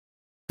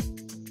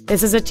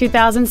This is a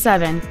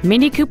 2007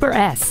 Mini Cooper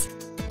S.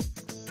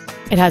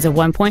 It has a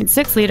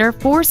 1.6-liter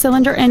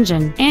four-cylinder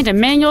engine and a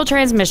manual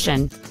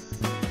transmission.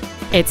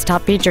 Its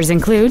top features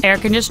include air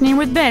conditioning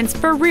with vents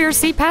for rear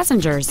seat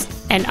passengers,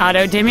 an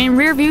auto-dimming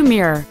rear-view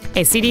mirror,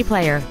 a CD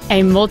player,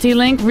 a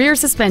multi-link rear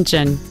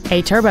suspension,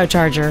 a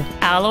turbocharger,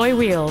 alloy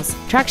wheels,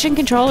 traction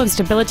control and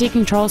stability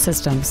control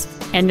systems.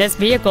 And this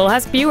vehicle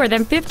has fewer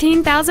than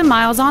 15,000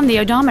 miles on the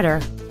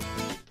odometer.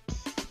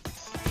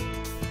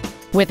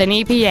 With an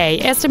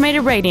EPA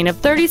estimated rating of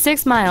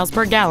 36 miles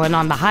per gallon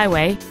on the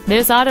highway,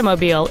 this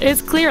automobile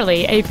is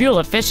clearly a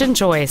fuel-efficient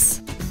choice.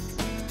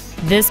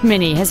 This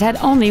Mini has had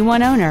only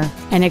one owner,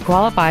 and it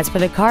qualifies for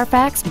the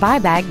Carfax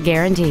buyback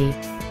guarantee.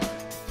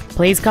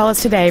 Please call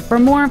us today for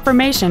more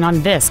information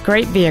on this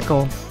great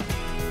vehicle.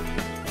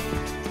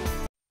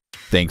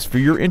 Thanks for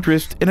your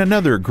interest in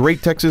another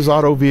great Texas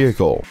Auto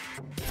vehicle.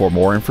 For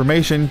more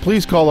information,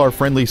 please call our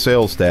friendly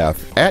sales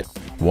staff at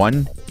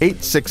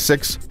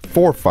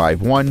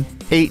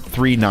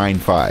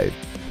 1-866-451-8395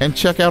 and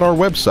check out our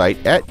website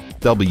at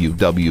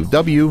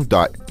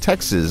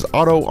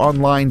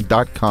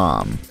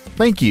www.texasautoonline.com.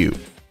 Thank you.